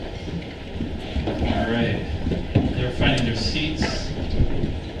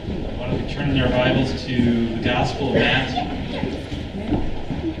open our Bibles to the Gospel of Matthew.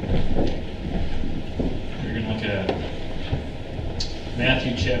 We're going to look at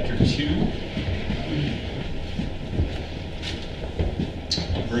Matthew chapter 2,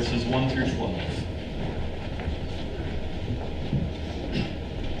 verses 1 through 12.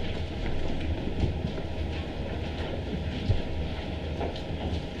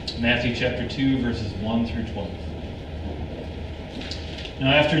 Matthew chapter 2, verses 1 through 12.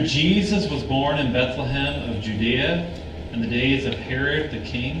 Now after Jesus was born in Bethlehem of Judea in the days of Herod the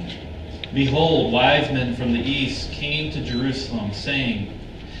king, behold, wise men from the east came to Jerusalem, saying,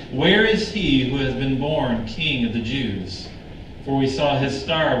 Where is he who has been born King of the Jews? For we saw his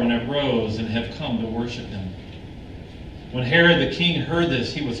star when it rose and have come to worship him. When Herod the king heard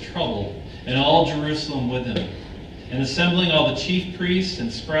this, he was troubled, and all Jerusalem with him. And assembling all the chief priests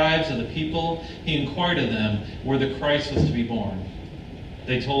and scribes of the people, he inquired of them where the Christ was to be born.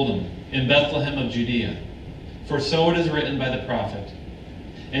 They told him, In Bethlehem of Judea, for so it is written by the prophet,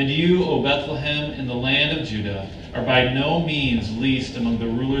 And you, O Bethlehem, in the land of Judah, are by no means least among the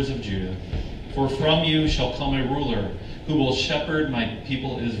rulers of Judah, for from you shall come a ruler who will shepherd my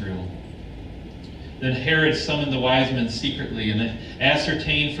people Israel. Then Herod summoned the wise men secretly and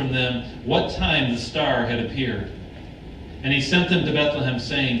ascertained from them what time the star had appeared. And he sent them to Bethlehem,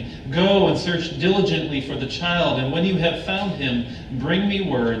 saying, Go and search diligently for the child, and when you have found him, bring me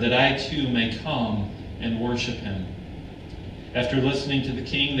word that I too may come and worship him. After listening to the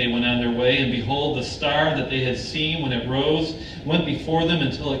king, they went on their way, and behold, the star that they had seen when it rose went before them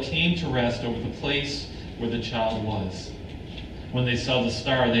until it came to rest over the place where the child was. When they saw the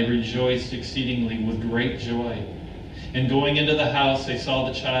star, they rejoiced exceedingly with great joy. And going into the house, they saw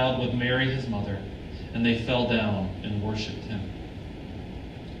the child with Mary his mother, and they fell down and worshipped him.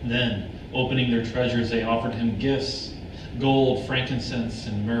 Then, opening their treasures, they offered him gifts, gold, frankincense,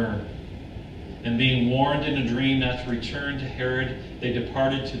 and myrrh. And being warned in a dream not to return to Herod, they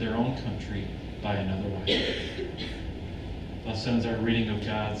departed to their own country by another way. Thus ends our reading of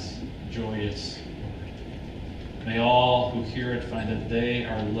God's joyous word. May all who hear it find that they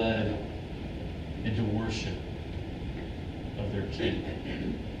are led into worship of their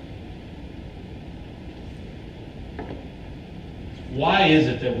King. Why is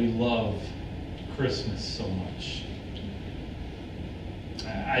it that we love Christmas so much?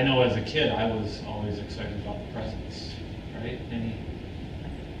 I know as a kid I was always excited about the presents, right?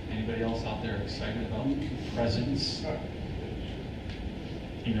 Anybody else out there excited about presents?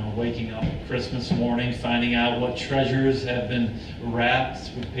 You know, waking up Christmas morning, finding out what treasures have been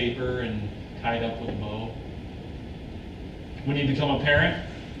wrapped with paper and tied up with a bow. When you become a parent,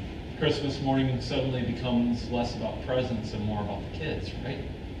 Christmas morning suddenly becomes less about presents and more about the kids, right?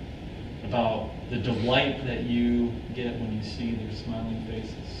 About the delight that you get when you see their smiling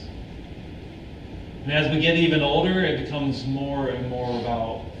faces. And as we get even older, it becomes more and more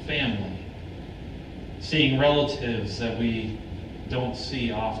about family. Seeing relatives that we don't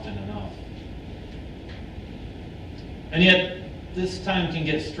see often enough. And yet, this time can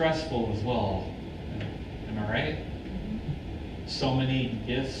get stressful as well. Am I right? So many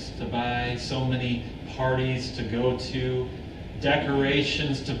gifts to buy, so many parties to go to,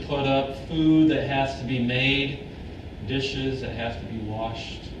 decorations to put up, food that has to be made, dishes that have to be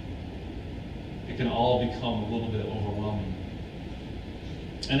washed. It can all become a little bit overwhelming.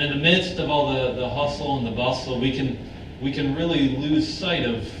 And in the midst of all the hustle and the bustle, we can really lose sight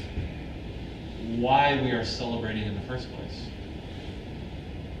of why we are celebrating in the first place.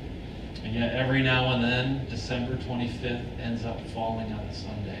 And yet every now and then, December 25th ends up falling on a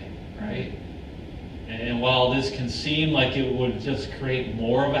Sunday, right? And while this can seem like it would just create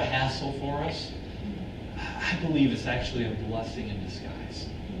more of a hassle for us, I believe it's actually a blessing in disguise.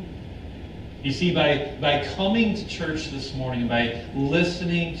 You see, by coming to church this morning, by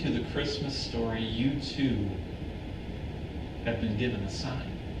listening to the Christmas story, you too have been given a sign.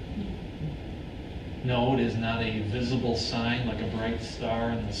 No, it is not a visible sign like a bright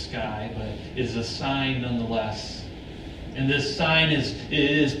star in the sky, but it is a sign nonetheless. And this sign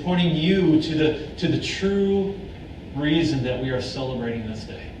is pointing you to the true reason that we are celebrating this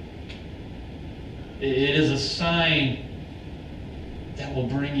day. It is a sign that will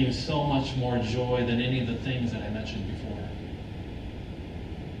bring you so much more joy than any of the things that I mentioned before.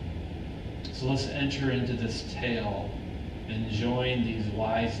 So let's enter into this tale and join these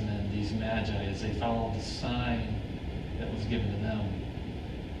wise men, these magi, as they follow the sign that was given to them,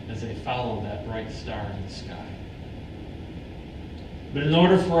 as they follow that bright star in the sky. But in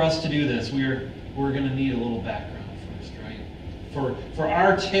order for us to do this, we're going to need a little background first, right? For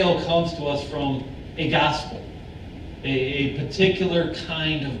our tale comes to us from a gospel, a particular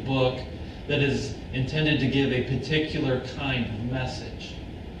kind of book that is intended to give a particular kind of message.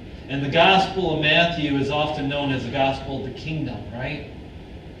 And the Gospel of Matthew is often known as the Gospel of the Kingdom, right?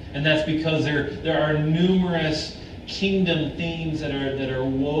 And that's because there are numerous kingdom themes that are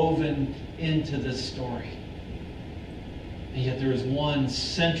woven into this story. And yet there is one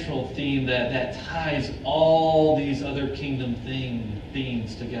central theme that ties all these other kingdom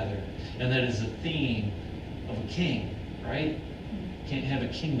themes together. And that is the theme of a king, right? You can't have a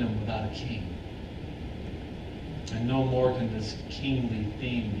kingdom without a king. And no more can this kingly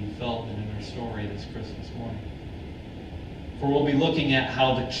theme be felt than in our story this Christmas morning. For we'll be looking at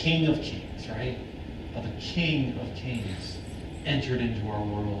how the King of Kings, right? How the King of Kings entered into our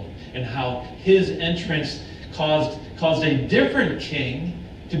world. And how his entrance caused a different king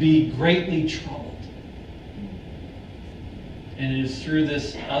to be greatly troubled. And it is through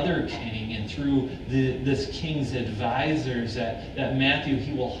this other king and through this king's advisors that Matthew,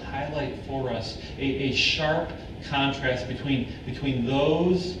 he will highlight for us a sharp contrast between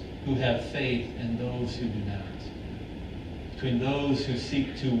those who have faith and those who do not. Between those who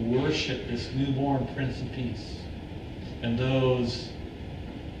seek to worship this newborn Prince of Peace and those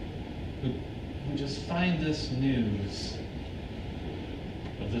who just find this news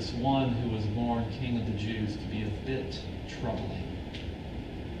of this one who was born King of the Jews to be a bit troubling.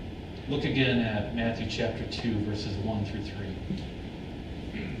 Look again at Matthew chapter 2, verses 1 through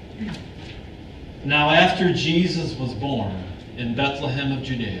 3. Now after Jesus was born in Bethlehem of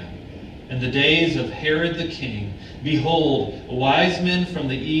Judea, in the days of Herod the king, behold, wise men from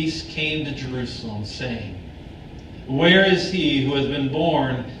the east came to Jerusalem, saying, Where is he who has been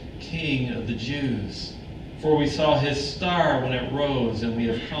born King of the Jews? For we saw his star when it rose, and we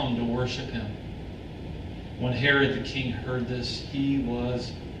have come to worship him. When Herod the king heard this, he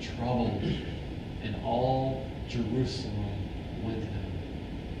was troubled, and all Jerusalem with him.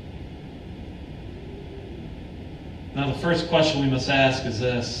 Now the first question we must ask is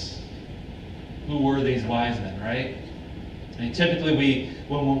this: who were these wise men, right? I mean, typically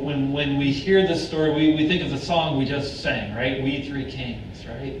when we hear this story, we think of the song we just sang, right? We Three Kings,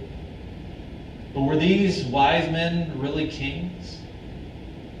 right? But were these wise men really kings?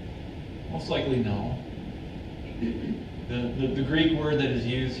 Most likely no. The Greek word that is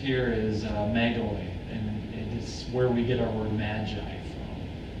used here is magoi, and it's where we get our word magi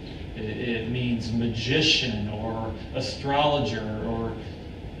from. It means magician or astrologer or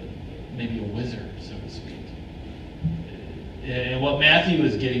maybe a wizard, so to speak. And what Matthew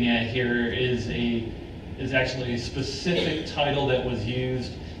is getting at here is actually a specific title that was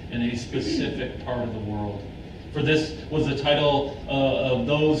used in a specific part of the world. For this was the title of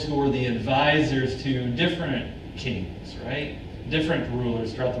those who were the advisors to different kings, right? Different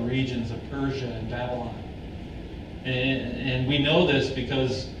rulers throughout the regions of Persia and Babylon. And we know this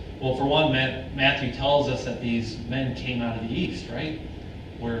because, well, for one, Matthew tells us that these men came out of the east, right?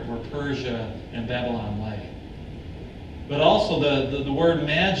 Where Persia and Babylon lay. But also the word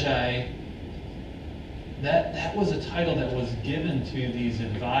magi, that was a title that was given to these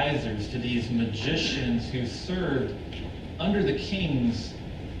advisors, to these magicians who served under the kings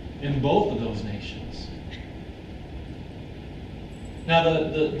in both of those nations. Now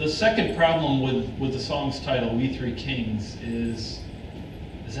the second problem with the song's title, We Three Kings, is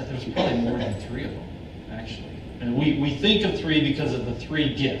that there's probably more than three of them, actually. And we think of three because of the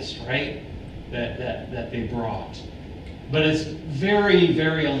three gifts, right, that they brought. But it's very,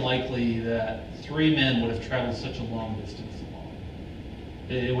 very unlikely that three men would have traveled such a long distance alone.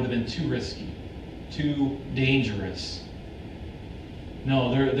 It would have been too risky, too dangerous.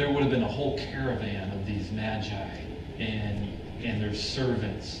 No, there would have been a whole caravan of these magi and their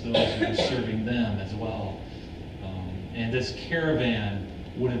servants, those who were serving them as well. And this caravan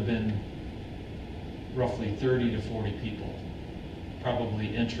would have been roughly 30 to 40 people,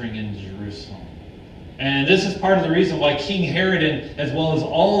 probably entering into Jerusalem. And this is part of the reason why King Herod, as well as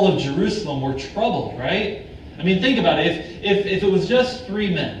all of Jerusalem, were troubled, right? I mean, think about it. If it was just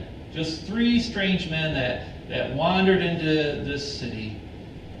three men, just three strange men that wandered into this city,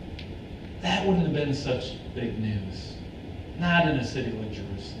 that wouldn't have been such big news. Not in a city like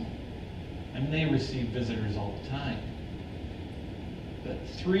Jerusalem. I mean, they receive visitors all the time. But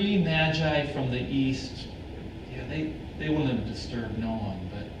three magi from the east, yeah, they wouldn't have disturbed no one.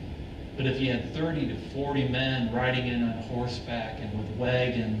 But if you had 30 to 40 men riding in on horseback and with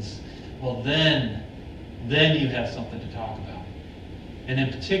wagons, well then you have something to talk about. And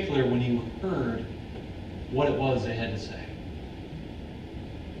in particular, when you heard what it was they had to say.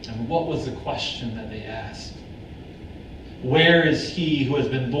 And what was the question that they asked? Where is he who has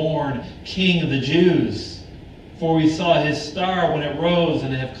been born King of the Jews? for we saw his star when it rose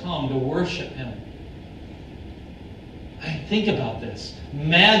and have come to worship him. I mean, think about this.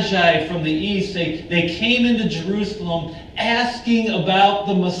 Magi from the east, they came into Jerusalem asking about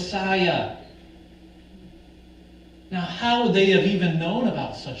the Messiah. Now, how would they have even known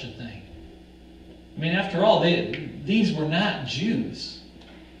about such a thing? I mean, after all, these were not Jews.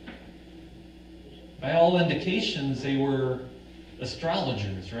 By all indications, they were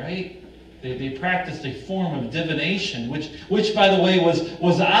astrologers, right? They practiced a form of divination, which by the way,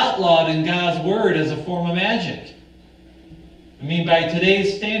 was outlawed in God's word as a form of magic. I mean, by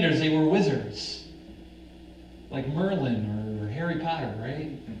today's standards, they were wizards. Like Merlin or Harry Potter,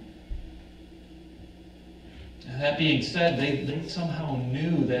 right? And that being said, they somehow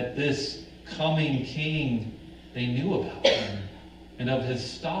knew that this coming king, they knew about him and of his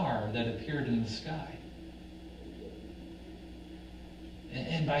star that appeared in the sky.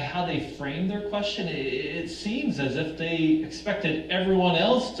 And by how they framed their question, it seems as if they expected everyone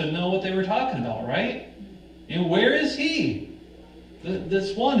else to know what they were talking about, right? You know, where is he?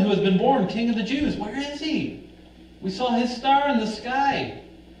 This one who has been born King of the Jews, where is he? We saw his star in the sky.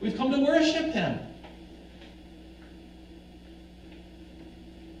 We've come to worship him.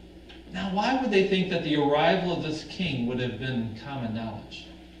 Now, why would they think that the arrival of this king would have been common knowledge?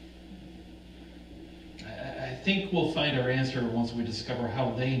 I think we'll find our answer once we discover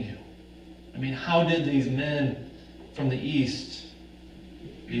how they knew. I mean, how did these men from the east,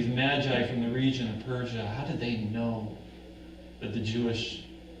 these magi from the region of Persia, how did they know that the Jewish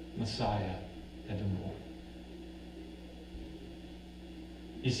Messiah had been born?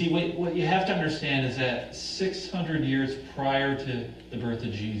 You see, what you have to understand is that 600 years prior to the birth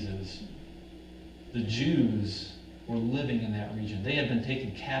of Jesus, the Jews were living in that region. They had been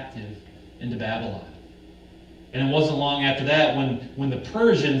taken captive into Babylon. And it wasn't long after that when the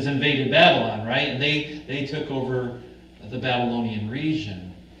Persians invaded Babylon, right? And they took over the Babylonian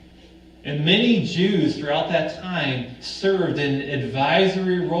region. And many Jews throughout that time served in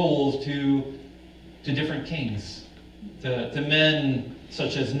advisory roles to different kings, to men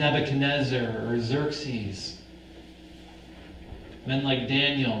such as Nebuchadnezzar or Xerxes. Men like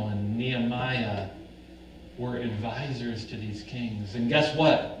Daniel and Nehemiah were advisors to these kings. And guess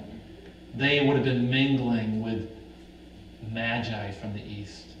what? They would have been mingling with magi from the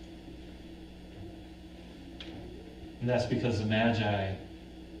east. And that's because the magi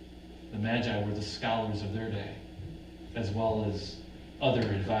were the scholars of their day, as well as other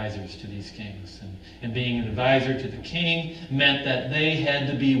advisors to these kings. And being an advisor to the king meant that they had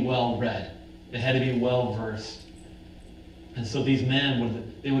to be well-read. They had to be well-versed. And so these men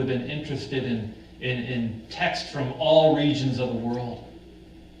would have been interested in text from all regions of the world,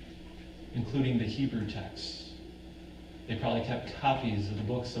 including the Hebrew texts. They probably kept copies of the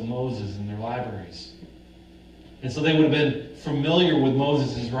books of Moses in their libraries. And so they would have been familiar with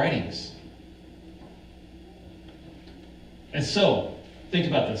Moses' writings. And so, think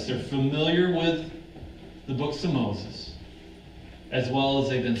about this. They're familiar with the books of Moses, as well as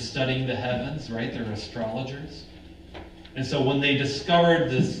they've been studying the heavens, right? They're astrologers. And so when they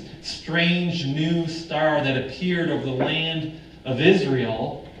discovered this strange new star that appeared over the land of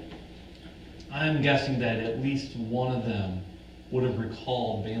Israel, I'm guessing that at least one of them would have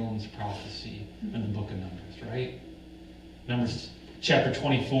recalled Balaam's prophecy in the book of Numbers, right? Numbers chapter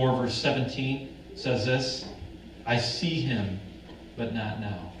 24, verse 17 says this: I see him, but not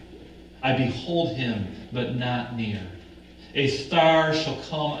now. I behold him, but not near. A star shall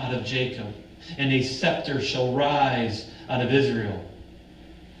come out of Jacob, and a scepter shall rise out of Israel.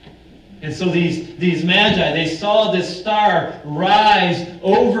 And so these magi, they saw this star rise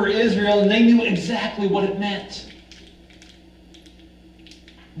over Israel, and they knew exactly what it meant.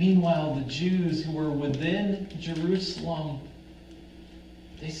 Meanwhile, the Jews who were within Jerusalem,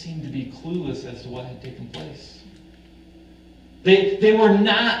 they seemed to be clueless as to what had taken place. They were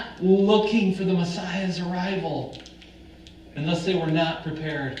not looking for the Messiah's arrival, and thus they were not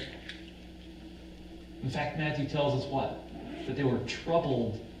prepared. In fact, Matthew tells us what? That they were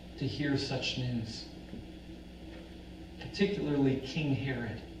troubled to hear such news. Particularly King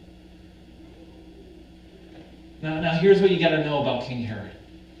Herod. Now here's what you got to know about King Herod.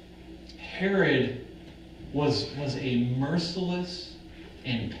 Herod was a merciless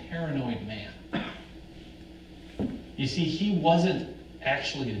and paranoid man. You see, he wasn't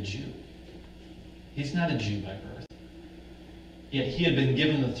actually a Jew. He's not a Jew by birth. Yet he had been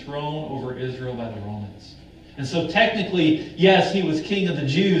given the throne over Israel by the Romans. And so technically, yes, he was king of the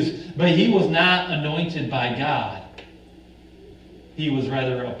Jews, but he was not anointed by God. He was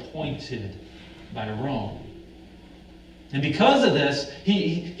rather appointed by Rome. And because of this,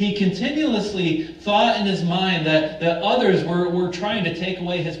 he continuously thought in his mind that others were trying to take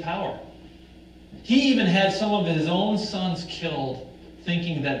away his power. He even had some of his own sons killed,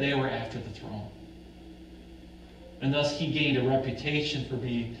 thinking that they were after the throne. And thus he gained a reputation for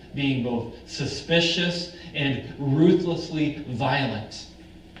being both suspicious and ruthlessly violent.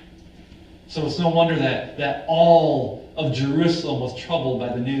 So it's no wonder that all of Jerusalem was troubled by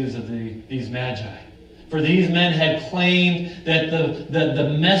the news of these magi. For these men had claimed that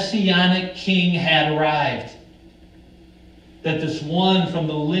the messianic king had arrived. That this one from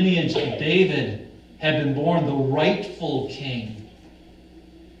the lineage of David had been born, the rightful king.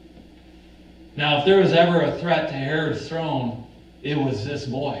 Now, if there was ever a threat to Herod's throne, it was this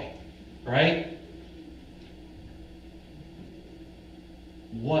boy, right?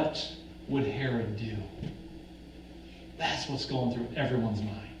 What would Herod do? That's what's going through everyone's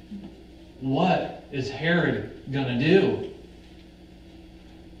mind. What is Herod going to do?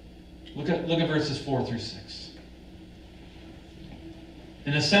 Look at verses 4 through 6.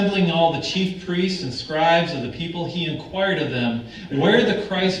 And assembling all the chief priests and scribes of the people, he inquired of them where the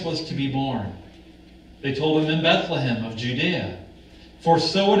Christ was to be born. They told him, in Bethlehem of Judea. For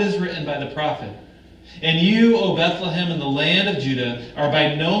so it is written by the prophet, and you, O Bethlehem, in the land of Judah, are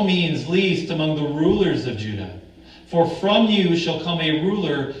by no means least among the rulers of Judah. For from you shall come a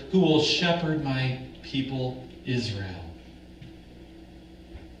ruler who will shepherd my people Israel.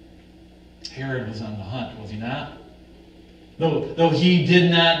 Herod was on the hunt, was he not? Though he did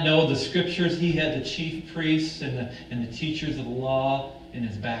not know the scriptures, he had the chief priests and the teachers of the law in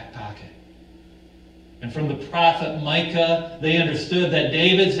his back pocket. And from the prophet Micah, they understood that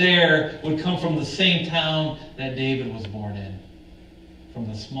David's heir would come from the same town that David was born in, from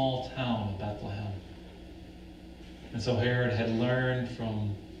the small town of Bethlehem. And so Herod had learned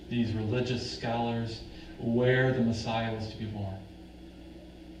from these religious scholars where the Messiah was to be born.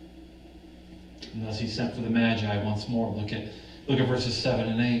 And thus he sent for the Magi once more. Look at verses 7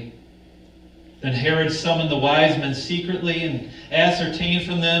 and 8. Then Herod summoned the wise men secretly and ascertained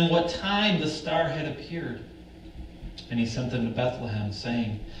from them what time the star had appeared. And he sent them to Bethlehem,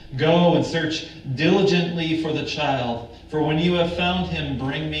 saying, Go and search diligently for the child, for when you have found him,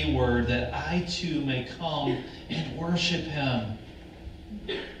 bring me word that I too may come and worship him.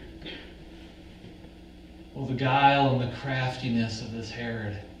 Oh, the guile and the craftiness of this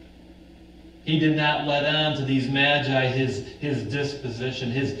Herod. He did not let on to these magi his disposition,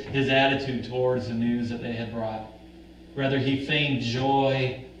 his attitude towards the news that they had brought. Rather, he feigned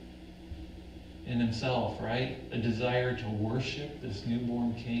joy in himself, right? A desire to worship this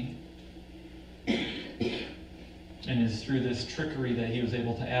newborn king. And it's through this trickery that he was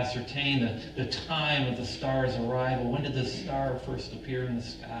able to ascertain the time of the star's arrival. When did this star first appear in the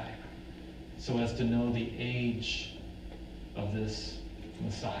sky? So as to know the age of this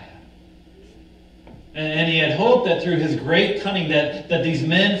Messiah. And he had hoped that through his great cunning that these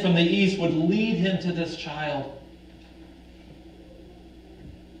men from the east would lead him to this child.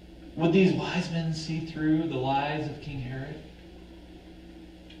 Would these wise men see through the lies of King Herod?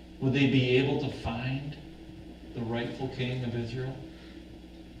 Would they be able to find the rightful king of Israel?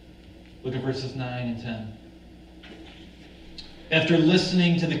 Look at verses 9 and 10. After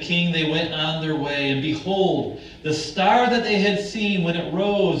listening to the king, they went on their way, and behold, the star that they had seen when it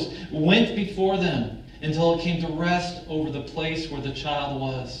rose went before them, until it came to rest over the place where the child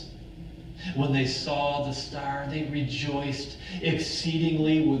was. When they saw the star, they rejoiced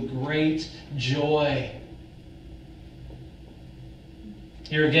exceedingly with great joy.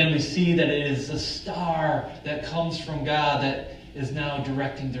 Here again we see that it is the star that comes from God that is now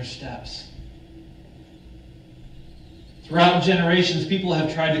directing their steps. Throughout generations, people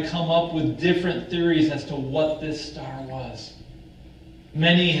have tried to come up with different theories as to what this star was.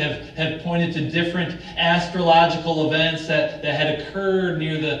 Many have pointed to different astrological events that had occurred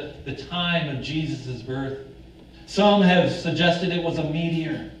near the time of Jesus' birth. Some have suggested it was a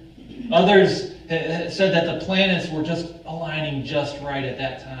meteor. Others said that the planets were just aligning just right at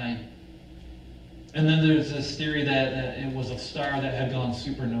that time. And then there's this theory that it was a star that had gone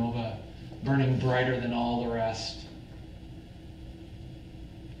supernova, burning brighter than all the rest.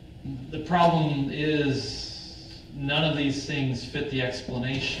 The problem is none of these things fit the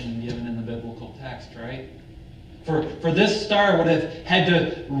explanation given in the biblical text, right? For this star would have had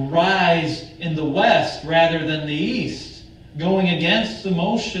to rise in the west rather than the east, going against the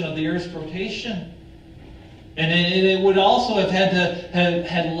motion of the Earth's rotation. And it would also have had to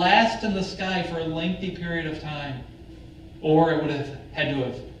have lasted in the sky for a lengthy period of time. Or it would have had to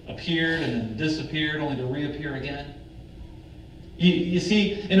have appeared and then disappeared only to reappear again. You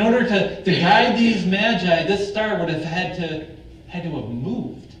see, in order to guide these magi, this star would have had to have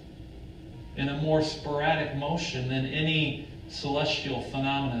moved in a more sporadic motion than any celestial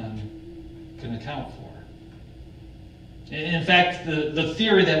phenomenon can account for. In fact, the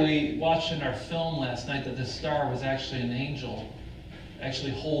theory that we watched in our film last night, that this star was actually an angel,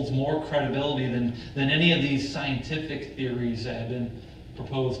 actually holds more credibility than any of these scientific theories that have been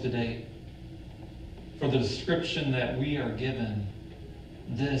proposed to date. For the description that we are given,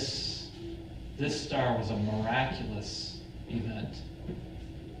 this star was a miraculous event,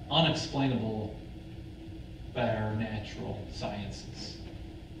 unexplainable by our natural sciences.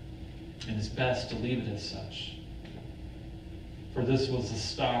 And it's best to leave it as such. For this was the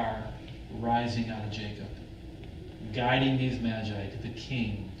star rising out of Jacob, guiding these magi to the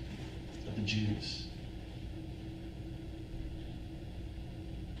King of the Jews.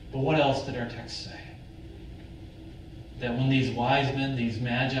 But what else did our text say? That when these wise men, these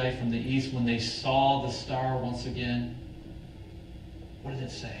magi from the east, when they saw the star once again, what did it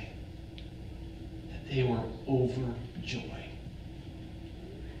say? That they were overjoyed.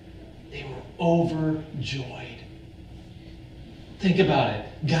 They were overjoyed. Think about it.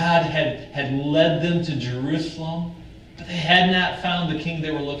 God had led them to Jerusalem, but they had not found the king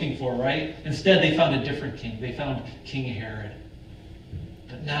they were looking for, right? Instead, they found a different king. They found King Herod.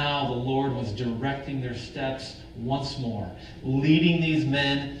 But now the Lord was directing their steps once more, leading these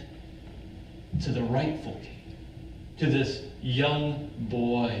men to the rightful king, to this young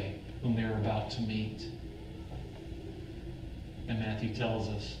boy whom they were about to meet. And Matthew tells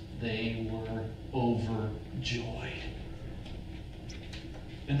us they were overjoyed.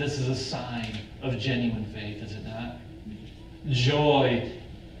 And this is a sign of genuine faith, is it not? Joy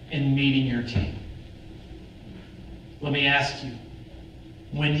in meeting your king. Let me ask you,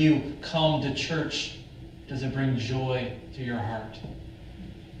 when you come to church, does it bring joy to your heart?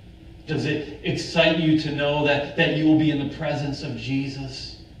 Does it excite you to know that you will be in the presence of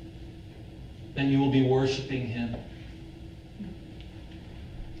Jesus? That you will be worshiping him?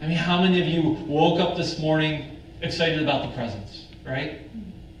 I mean, how many of you woke up this morning excited about the presence, right?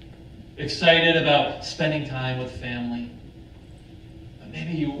 Excited about spending time with family. But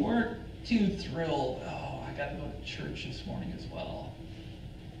maybe you weren't too thrilled. Oh, I got to go to church this morning as well.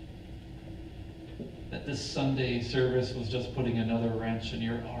 That this Sunday service was just putting another wrench in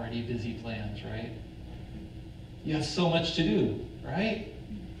your already busy plans, right? You have so much to do, right?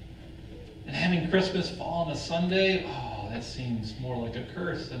 And having Christmas fall on a Sunday, oh, that seems more like a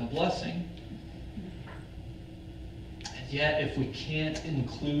curse than a blessing. And yet, if we can't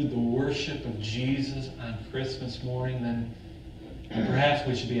include the worship of Jesus on Christmas morning, then perhaps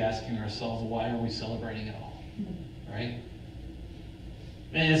we should be asking ourselves, why are we celebrating at all, right?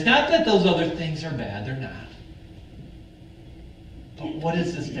 And it's not that those other things are bad. They're not. But what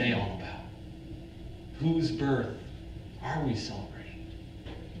is this day all about? Whose birth are we celebrating?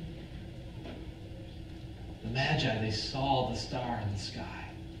 The Magi, they saw the star in the sky,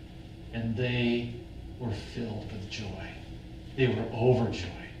 and they were filled with joy. They were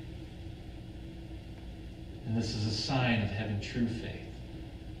overjoyed. And this is a sign of having true faith,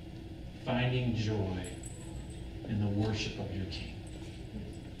 finding joy in the worship of your King.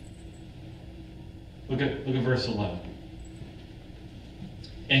 Look at verse 11.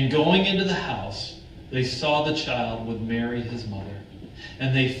 And going into the house, they saw the child with Mary his mother,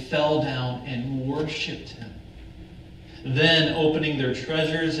 and they fell down and worshipped him. Then, opening their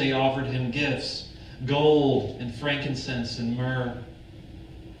treasures, they offered him gifts, gold and frankincense and myrrh.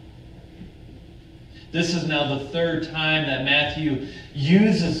 This is now the third time that Matthew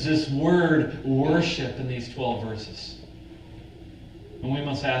uses this word worship in these 12 verses. And we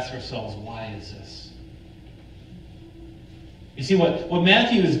must ask ourselves, why is this? You see, what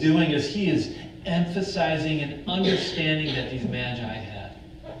Matthew is doing is he is emphasizing and understanding that these magi had.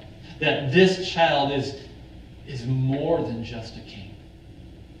 That this child is more than just a king.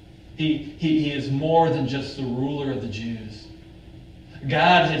 He is more than just the ruler of the Jews.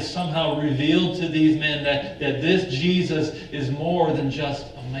 God has somehow revealed to these men that this Jesus is more than just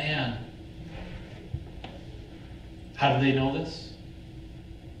a man. How do they know this?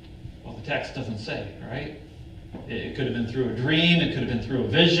 Well, the text doesn't say, right? It could have been through a dream. It could have been through a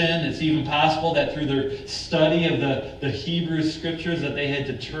vision. It's even possible that through their study of the Hebrew Scriptures that they had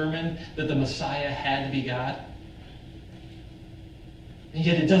determined that the Messiah had to be God. And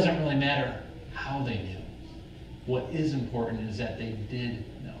yet it doesn't really matter how they knew. What is important is that they did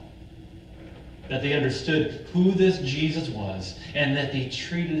know. That they understood who this Jesus was, and that they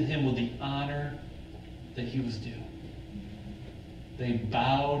treated him with the honor that he was due. They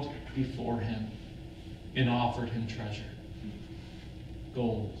bowed before him and offered him treasure.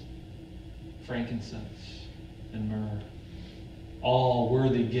 gold, frankincense, and myrrh, all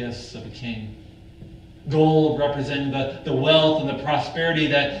worthy gifts of a king. Gold representing the wealth and the prosperity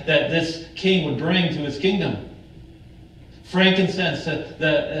that this king would bring to his kingdom. Frankincense,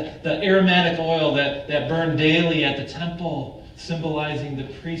 the aromatic oil that burned daily at the temple, symbolizing the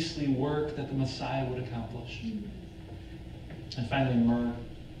priestly work that the Messiah would accomplish. And finally, myrrh,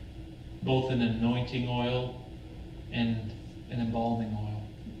 both an anointing oil and an embalming oil,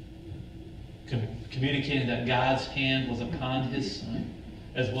 communicating that God's hand was upon his son,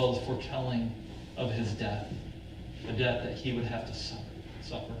 as well as foretelling of his death, the death that he would have to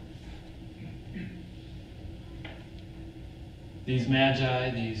suffer. These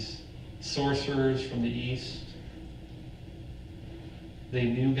magi, these sorcerers from the east, they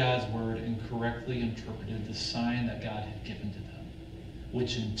knew God's word and correctly interpreted the sign that God had given to them,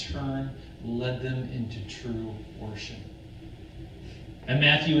 which in turn led them into true worship. And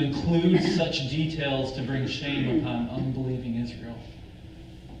Matthew includes such details to bring shame upon unbelieving Israel.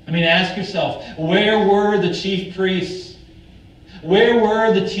 I mean, ask yourself, where were the chief priests? Where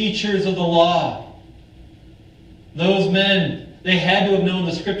were the teachers of the law? Those men, they had to have known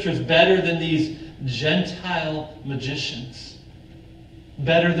the scriptures better than these Gentile magicians,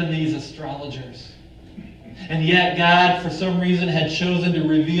 better than these astrologers. And yet God, for some reason, had chosen to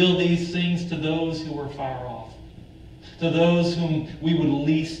reveal these things to those who were far off, to those whom we would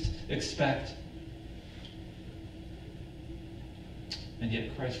least expect. And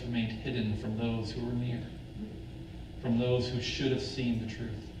yet Christ remained hidden from those who were near, from those who should have seen the truth.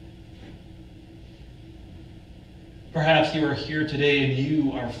 Perhaps you are here today and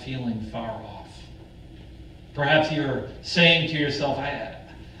you are feeling far off. Perhaps you are saying to yourself, I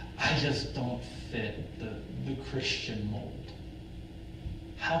just don't fit the Christian mold.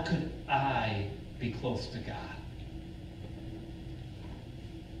 How could I be close to God?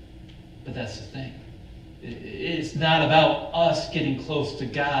 But that's the thing. It's not about us getting close to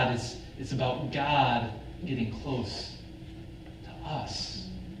God. It's about God getting close to us.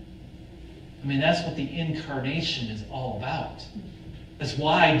 I mean, that's what the incarnation is all about. That's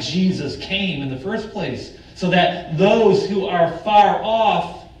why Jesus came in the first place, so that those who are far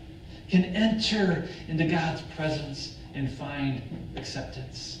off can enter into God's presence and find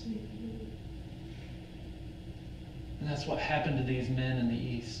acceptance. And that's what happened to these men in the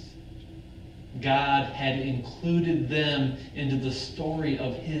East. God had included them into the story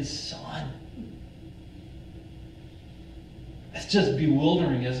of his Son. That's just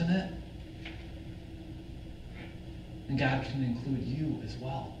bewildering, isn't it? And God can include you as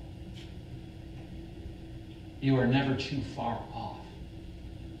well. You are never too far off.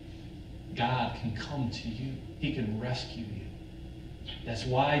 God can come to you. He can rescue you. That's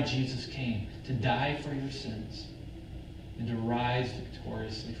why Jesus came, to die for your sins and to rise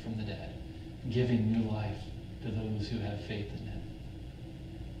victoriously from the dead, giving new life to those who have faith in him.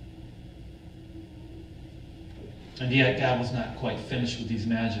 And yet God was not quite finished with these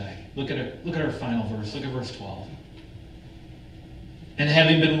magi. Look at our final verse. Look at verse 12. And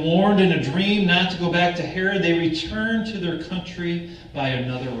having been warned in a dream not to go back to Herod, they returned to their country by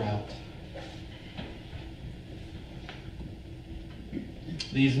another route.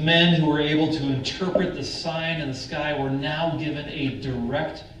 These men who were able to interpret the sign in the sky were now given a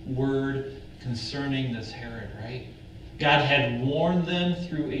direct word concerning this Herod, right? God had warned them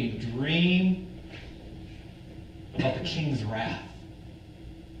through a dream about the king's wrath.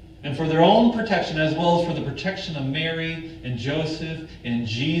 And for their own protection, as well as for the protection of Mary and Joseph and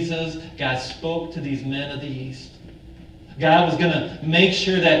Jesus, God spoke to these men of the East. God was going to make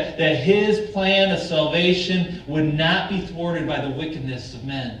sure that his plan of salvation would not be thwarted by the wickedness of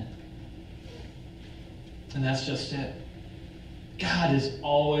men. And that's just it. God is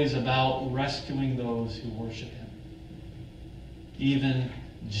always about rescuing those who worship him. Even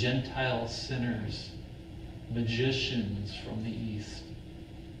Gentile sinners, magicians from the East.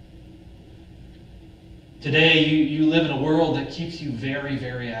 Today, you live in a world that keeps you very,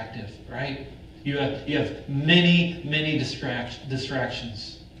 very active, right? You have many, many distractions.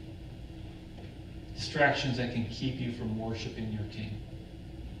 Distractions that can keep you from worshiping your King.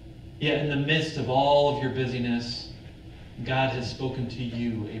 Yet in the midst of all of your busyness, God has spoken to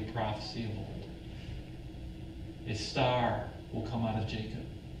you a prophecy of old. A star will come out of Jacob.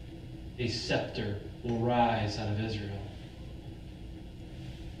 A scepter will rise out of Israel.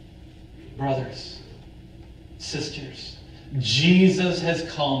 Brothers, sisters, Jesus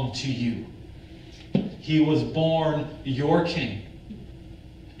has come to you. He was born your king,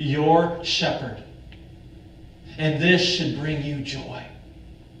 your shepherd. And this should bring you joy.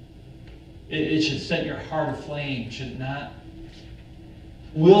 It should set your heart aflame, should it not?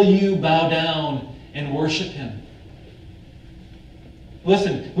 Will you bow down and worship him?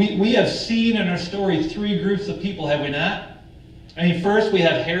 Listen, we have seen in our story three groups of people, have we not? I mean, first we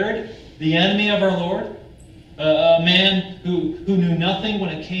have Herod, the enemy of our Lord, a man who knew nothing when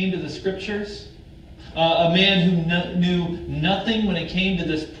it came to the Scriptures, a man who knew nothing when it came to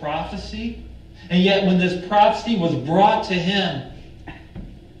this prophecy, and yet when this prophecy was brought to him,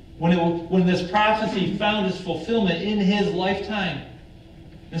 when this prophecy found its fulfillment in his lifetime,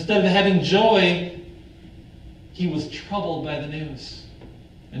 instead of having joy, he was troubled by the news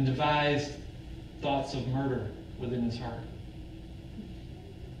and devised thoughts of murder within his heart.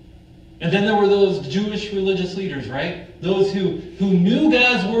 And then there were those Jewish religious leaders, right? Those who knew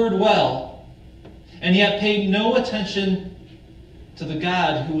God's word well, and yet paid no attention to the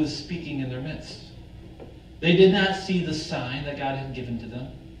God who was speaking in their midst. They did not see the sign that God had given to them.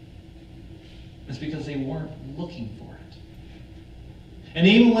 It's because they weren't looking for it. And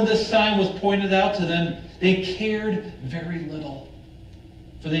even when this sign was pointed out to them, they cared very little.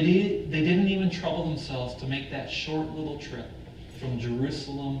 For they didn't even trouble themselves to make that short little trip from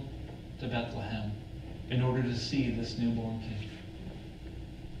Jerusalem to Bethlehem in order to see this newborn king.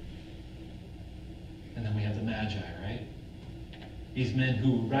 And then we have the Magi, right? These men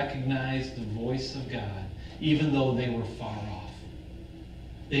who recognized the voice of God, even though they were far off.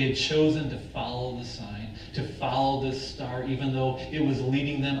 They had chosen to follow the sign, to follow this star, even though it was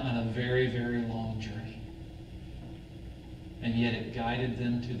leading them on a very, very long journey. And yet it guided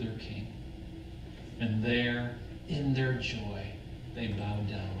them to their king. And there, in their joy, they bowed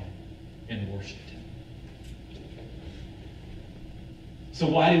down and worshipped him. So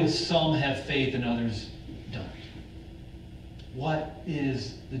why do some have faith and others don't? What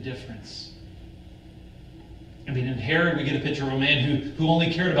is the difference? I mean, in Herod, we get a picture of a man who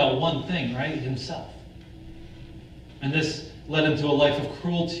only cared about one thing, right? Himself. And this led him to a life of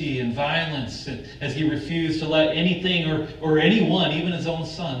cruelty and violence as he refused to let anything or anyone, even his own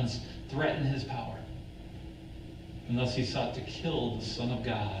sons, threaten his power. And thus he sought to kill the Son of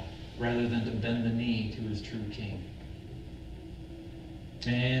God rather than to bend the knee to his true king.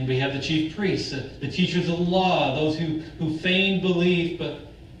 And we have the chief priests, the teachers of the law, those who feigned belief, but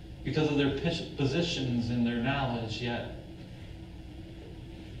because of their positions and their knowledge, yet,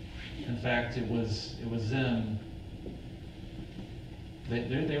 in fact, it was them.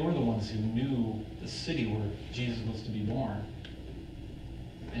 They were the ones who knew the city where Jesus was to be born,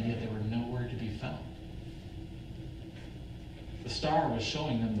 and yet they were nowhere to be found. The star was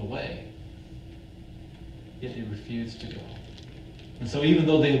showing them the way, yet they refused to go. And so even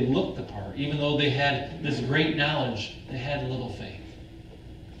though they looked the part, even though they had this great knowledge, they had little faith.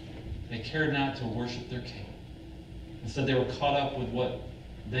 They cared not to worship their king. Instead, they were caught up with what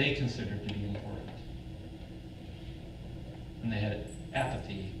they considered to be important. And they had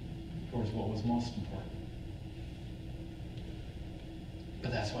apathy towards what was most important.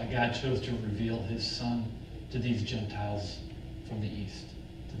 But that's why God chose to reveal his Son to these Gentiles from the east,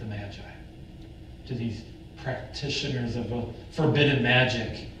 to the Magi, to these practitioners of a forbidden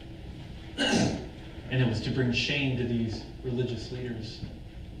magic. And it was to bring shame to these religious leaders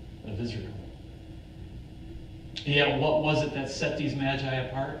of Israel. And yet, what was it that set these Magi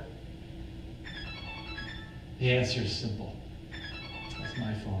apart? The answer is simple. That's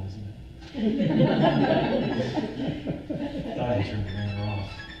my phone, isn't it? Thought I turned the ringer off.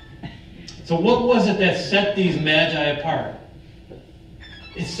 So what was it that set these Magi apart?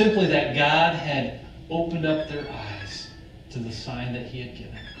 It's simply that God had opened up their eyes to the sign that he had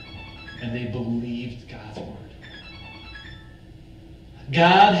given, and they believed God's word.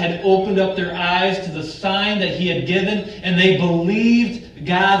 God had opened up their eyes to the sign that he had given, and they believed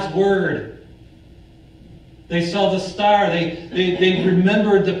God's word. They saw the star. They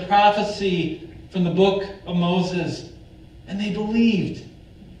remembered the prophecy from the book of Moses, and they believed.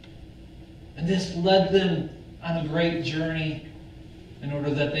 And this led them on a great journey in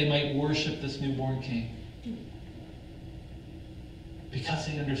order that they might worship this newborn king. Because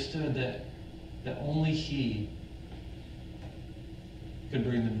they understood that only he could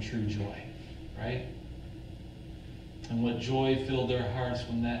bring them true joy, right? And what joy filled their hearts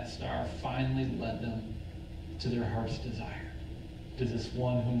when that star finally led them to their heart's desire, to this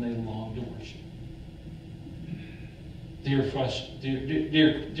one whom they longed to worship.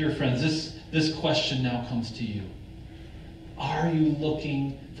 Dear friends, this question now comes to you. Are you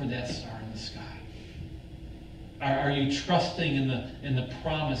looking for that star in the sky? Are you trusting in the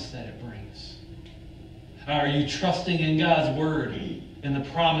promise that it brings? Are you trusting in God's word, in the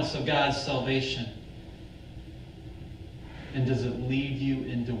promise of God's salvation? And does it lead you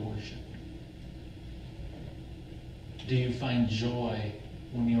into worship? Do you find joy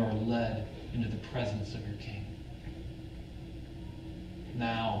when you are led into the presence of your King.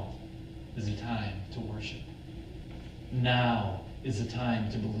 Now is the time to worship. Now is the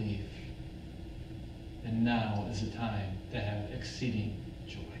time to believe. And now is the time to have exceeding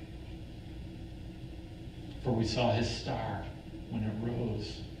joy. For we saw his star when it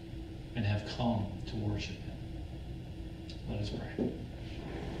rose and have come to worship him. Let us pray.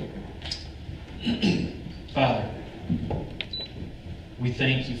 Father, we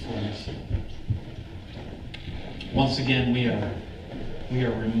thank you for your Son. Once again, we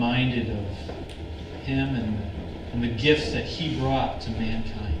are reminded of him and the gifts that he brought to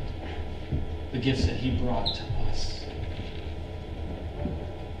mankind, the gifts that he brought to us.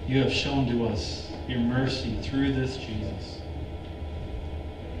 You have shown to us your mercy through this Jesus,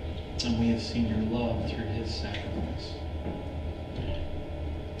 and we have seen your love through his sacrifice.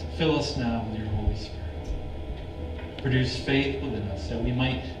 Fill us now with your Holy Spirit. Produce faith within us that we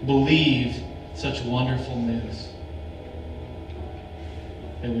might believe such wonderful news,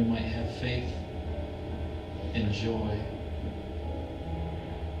 that we might have faith and joy.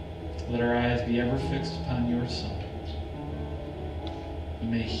 Let our eyes be ever fixed upon your Son,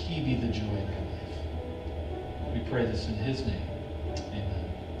 and may he be the joy of our life. We pray this in his name.